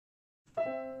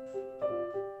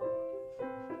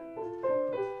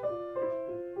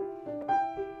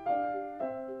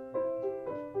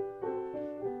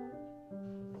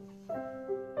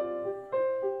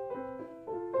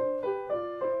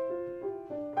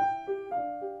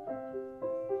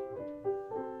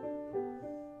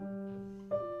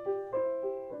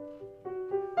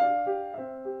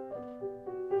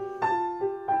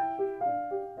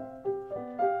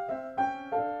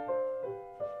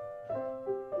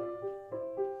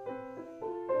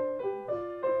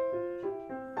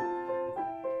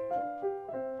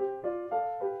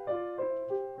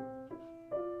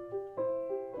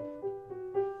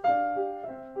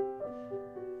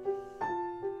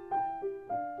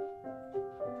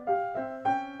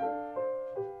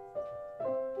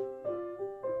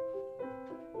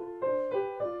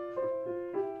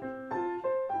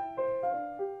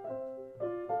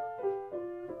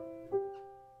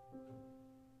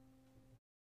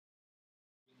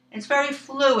It's very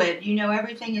fluid. You know,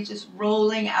 everything is just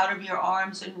rolling out of your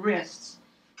arms and wrists.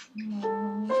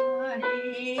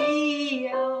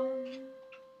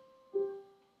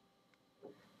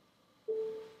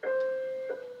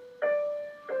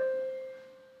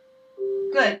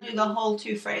 Good. Do the whole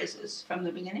 2 phrases from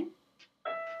the beginning.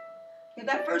 Yeah,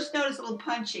 that first note is a little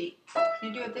punchy. Can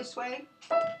you do it this way?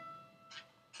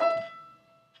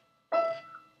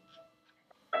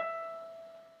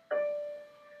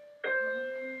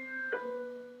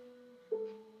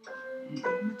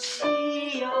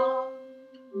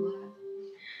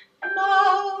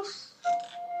 Most.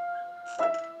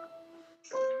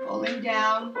 Rolling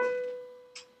down.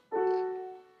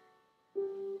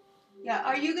 Yeah,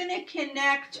 are you going to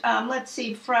connect, let's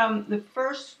see, from the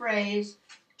first phrase,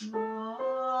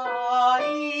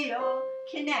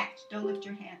 connect, don't lift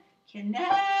your hand,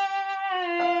 connect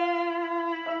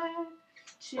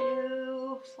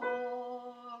to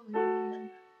falling.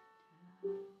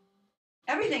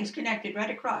 Everything's connected right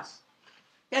across.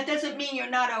 That doesn't mean you're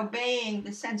not obeying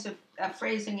the sense of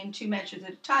phrasing in 2 measures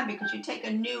at a time, because you take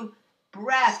a new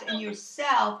breath in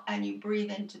yourself and you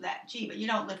breathe into that G, but you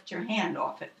don't lift your hand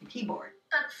off it, the keyboard.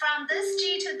 But from this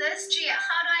G to this G,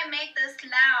 how do I make this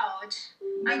loud?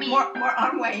 I mean, more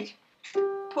arm weight.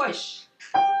 Push,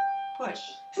 push,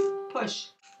 push,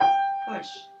 push,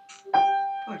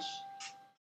 push.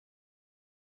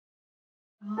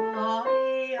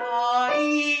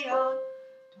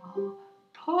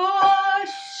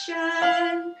 Push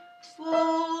and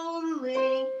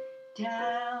falling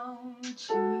down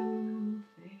to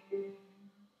there.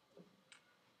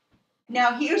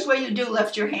 Now here's where you do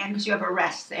lift your hand, because you have a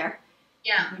rest there.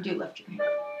 Yeah. You do lift your hand.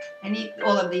 And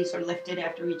all of these are lifted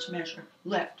after each measure.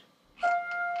 Lift.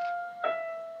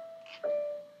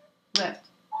 Lift.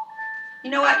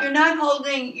 You know what? You're not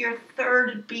holding your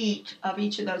 3rd beat of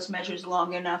each of those measures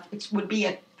long enough. It would be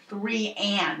a 3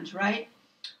 and, right?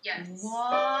 Yes.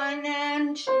 1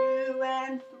 and 2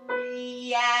 and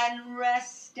 3 and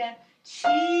rest and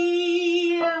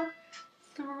T,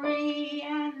 3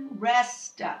 and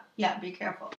rest. Yeah, be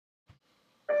careful.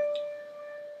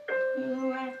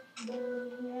 2 and 3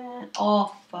 and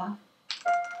off.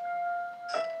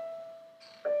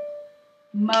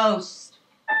 Most.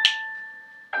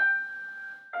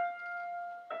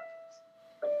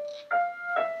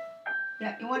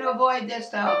 Yeah, you want to avoid this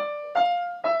though.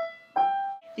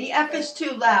 The F is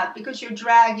too loud because you're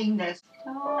dragging this.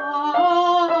 1,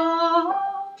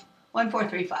 4,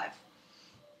 3, 5.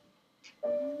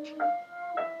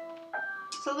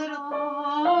 It's a little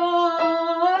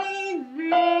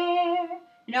there.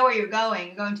 You know where you're going.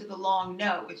 You're going to the long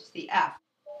note, which is the F.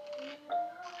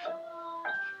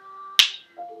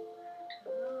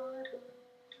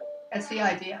 That's the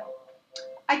idea.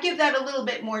 I give that a little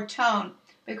bit more tone,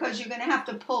 because you're going to have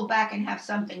to pull back and have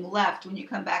something left when you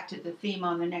come back to the theme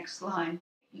on the next line.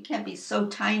 You can't be so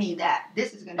tiny that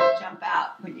this is going to jump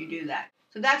out when you do that.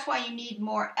 So that's why you need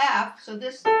more F, so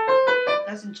this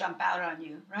doesn't jump out on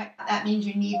you, right? That means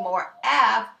you need more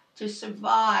F to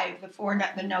survive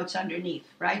the notes underneath,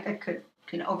 right? That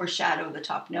can overshadow the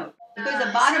top note. Because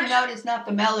the bottom note is not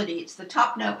the melody, it's the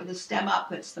top note with the stem up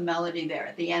that's the melody there,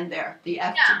 at the end there, the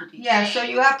F to the D. Yeah, so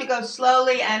you have to go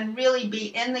slowly and really be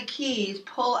in the keys,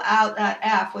 pull out that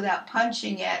F without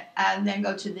punching it, and then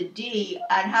go to the D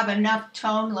and have enough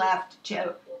tone left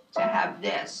to have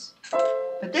this.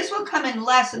 But this will come in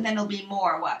less and then it'll be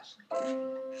more, watch.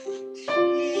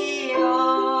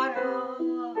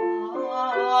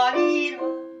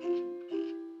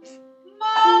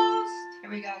 Most. Here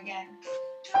we go again.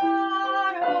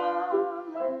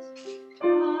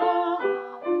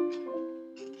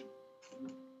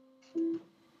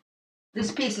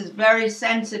 This piece is very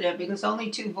sensitive because only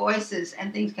 2 voices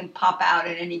and things can pop out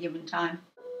at any given time.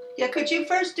 Yeah, could you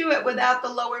first do it without the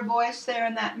lower voice there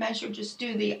in that measure? Just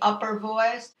do the upper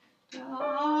voice.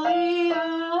 Because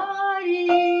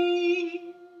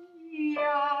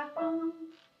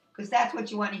that's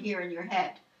what you want to hear in your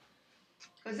head.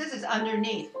 Because this is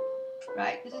underneath,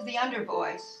 right? This is the under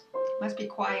voice. Must be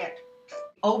quiet.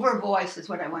 Over voice is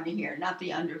what I want to hear, not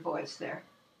the under voice there.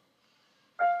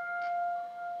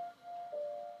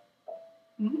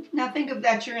 Now think of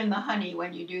that you're in the honey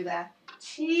when you do that.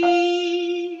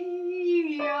 3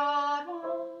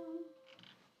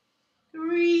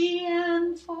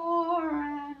 and 4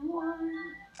 and 1.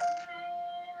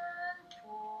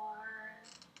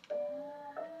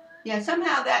 Yeah,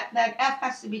 somehow that F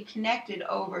has to be connected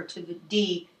over to the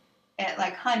D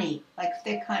like honey, like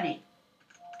thick honey.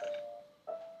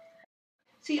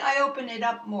 See, I open it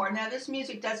up more. Now, this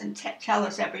music doesn't tell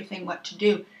us everything what to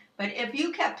do, but if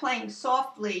you kept playing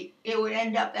softly, it would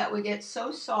end up that would get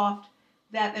so soft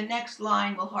that the next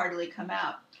line will hardly come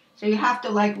out. So you have to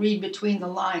like read between the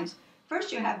lines.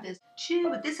 First you have this two,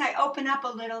 but this I open up a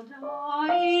little.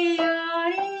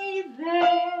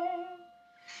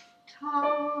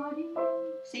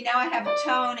 See, now I have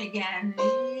tone again.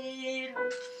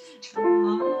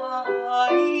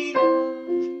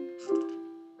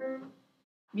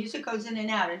 Music goes in and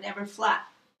out, it never flat.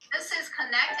 This is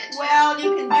connected. Well,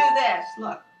 you can do this.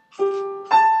 Look,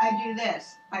 I do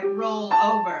this. I roll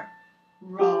over.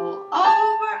 Roll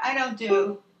over. I don't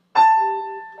do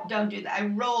that. I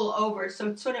roll over, so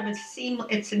it's sort of it's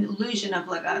an illusion of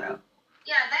legato.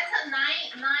 Yeah, that's a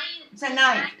nine. It's a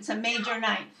ninth. It's a major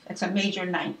ninth. It's a major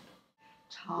ninth.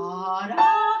 Ta-da!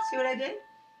 See what I did?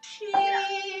 Yeah.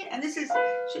 And this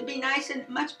should be nice and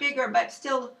much bigger, but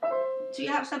still, so you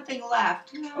have something left.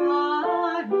 See,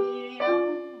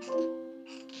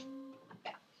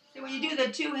 when you do the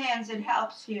two hands, it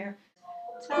helps here.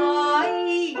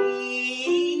 Right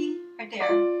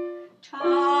there.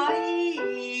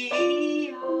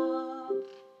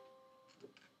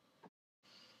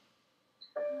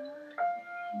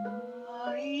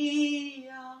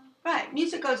 Right,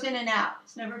 music goes in and out.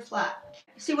 It's never flat.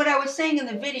 See, what I was saying in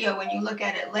the video when you look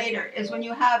at it later is when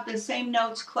you have the same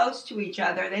notes close to each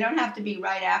other, they don't have to be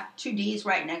right after, two Ds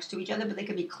right next to each other, but they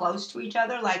could be close to each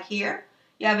other, like here.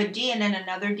 You have a D and then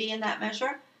another D in that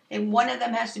measure. And one of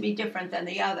them has to be different than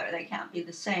the other. They can't be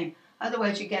the same.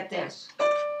 Otherwise, you get this.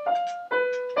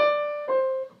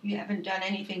 You haven't done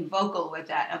anything vocal with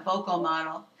that, a vocal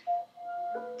model.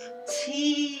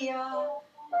 Tia,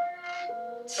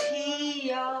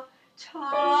 tia,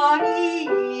 tia.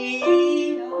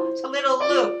 It's a little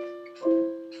loop.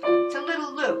 It's a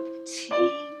little loop.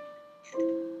 Tia.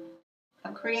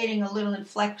 I'm creating a little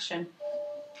inflection.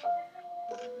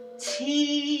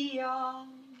 Tia.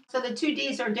 So the two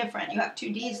Ds are different. You have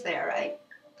two Ds there, right?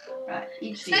 Right.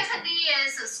 Each D. Second D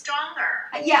is stronger.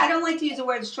 Yeah, I don't like to use the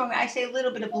word stronger. I say a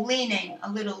little bit of leaning,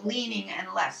 and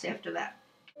less after that.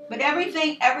 But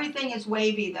everything is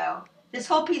wavy, though. This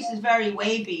whole piece is very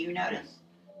wavy, you notice?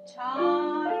 Look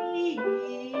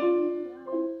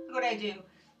what I do.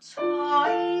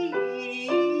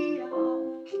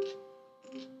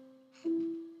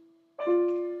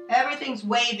 Everything's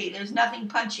wavy. There's nothing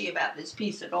punchy about this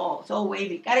piece at all. It's all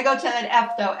wavy. Gotta go to that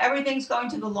F, though. Everything's going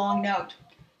to the long note.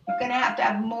 You're going to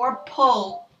have more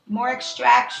pull, more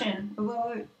extraction.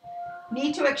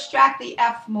 Need to extract the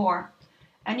F more.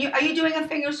 And are you doing a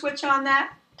finger switch on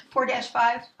that?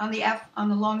 4-5 on the F, on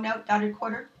the long note, dotted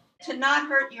quarter? To not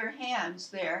hurt your hands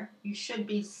there, you should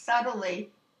be subtly,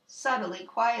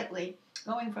 quietly,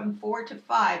 going from 4 to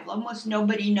 5. Almost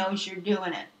nobody knows you're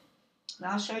doing it. And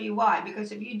I'll show you why.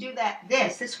 Because if you do that,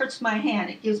 this hurts my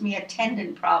hand. It gives me a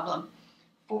tendon problem.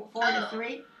 4 to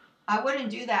 3. I wouldn't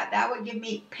do that. That would give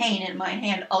me pain in my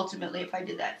hand ultimately if I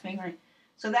did that fingering.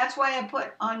 So that's why I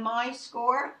put on my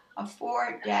score a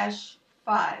 4-5.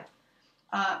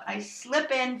 I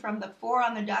slip in from the 4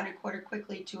 on the dotted quarter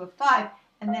quickly to a 5,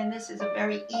 and then this is a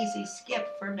very easy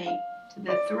skip for me to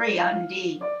the 3 on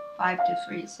D. 5 to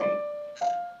 3, see?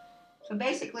 So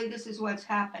basically this is what's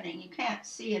happening. You can't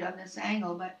see it on this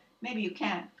angle, but maybe you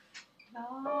can.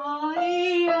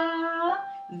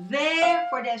 There,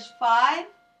 4-5.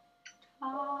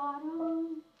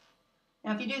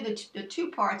 Now, if you do the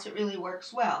two parts, it really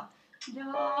works well.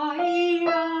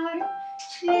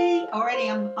 Already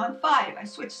I'm on 5. I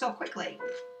switched so quickly.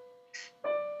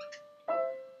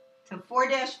 So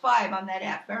 4-5 on that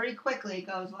F. Very quickly it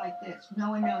goes like this. No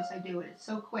one knows I do it. It's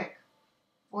so quick.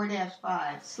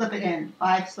 4-5. Slip it in.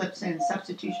 5 slips in.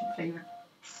 Substitution finger.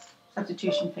 That's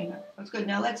good.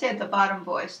 Now let's add the bottom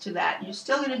voice to that. You're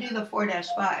still going to do the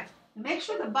 4-5. Make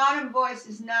sure the bottom voice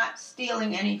is not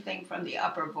stealing anything from the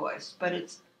upper voice, but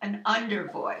it's an under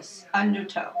voice,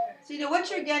 undertone. See, now what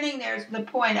you're getting there is the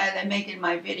point I make in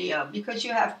my video, because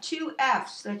you have two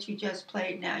Fs that you just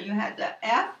played now. You had the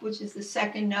F, which is the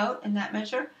second note in that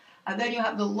measure, and then you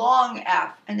have the long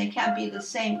F, and they can't be the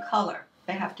same color.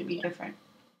 They have to be different.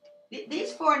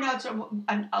 These 4 notes are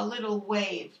a little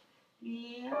waved.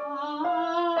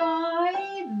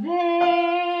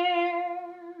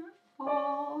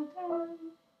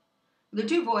 The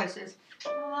two voices.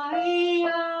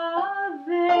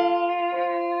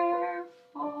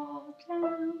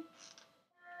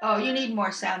 Oh, you need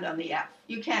more sound on the F.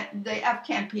 The F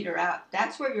can't peter out.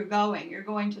 That's where you're going. You're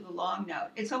going to the long note.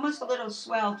 It's almost a little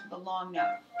swell to the long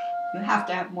note. You have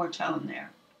to have more tone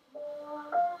there.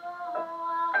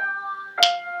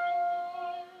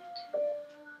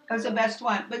 That's the best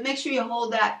one. But make sure you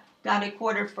hold that dotted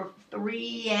quarter for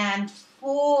 3 and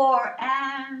 4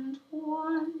 and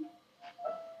 1.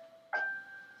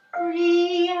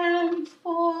 3 and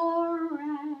 4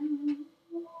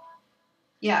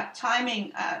 Yeah,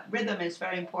 timing, rhythm is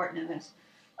very important in this.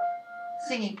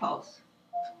 Singing pulse.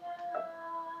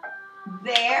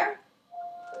 There.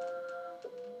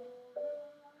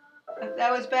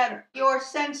 That was better. Your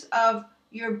sense of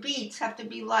your beats have to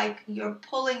be like you're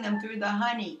pulling them through the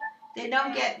honey. They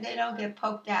don't get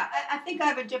poked out. I think I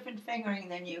have a different fingering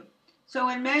than you. So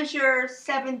in measure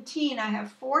 17, I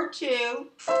have 4, 2,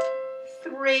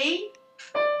 3,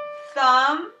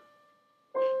 thumb,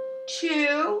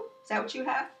 2. Is that what you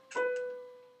have?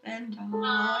 And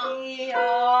most.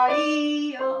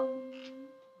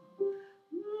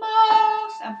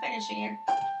 I'm finishing it.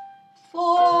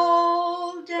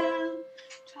 Fall down,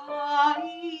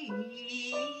 tight.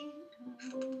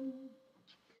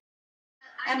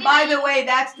 And by the way,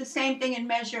 that's the same thing in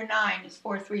measure 9. It's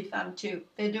 4, 3, thumb, 2.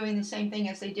 They're doing the same thing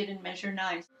as they did in measure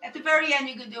 9. At the very end,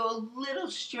 you can do a little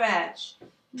stretch.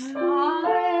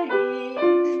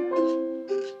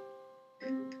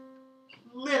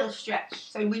 Little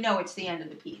stretch. So we know it's the end of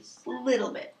the piece. A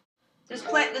little bit.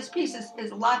 This piece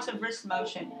is lots of wrist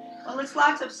motion. Well, it's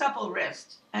lots of supple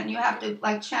wrist. And you have to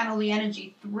like channel the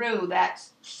energy through that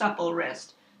supple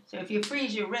wrist. So if you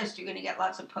freeze your wrist, you're going to get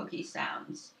lots of pokey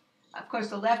sounds. Of course,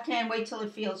 the left hand, wait till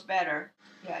it feels better.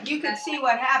 Yeah, you can see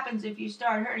what happens if you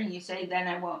start hurting. You say, then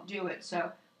I won't do it.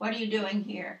 So what are you doing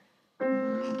here?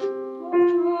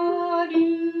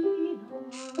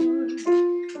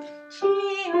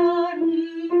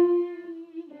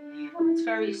 It's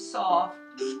very soft.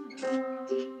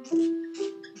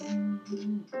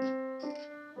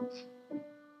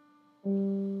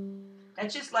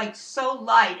 That's just like so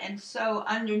light and so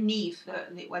underneath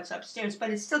what's upstairs, but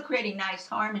it's still creating nice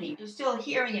harmony. You're still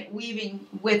hearing it weaving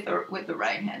with the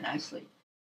right hand nicely.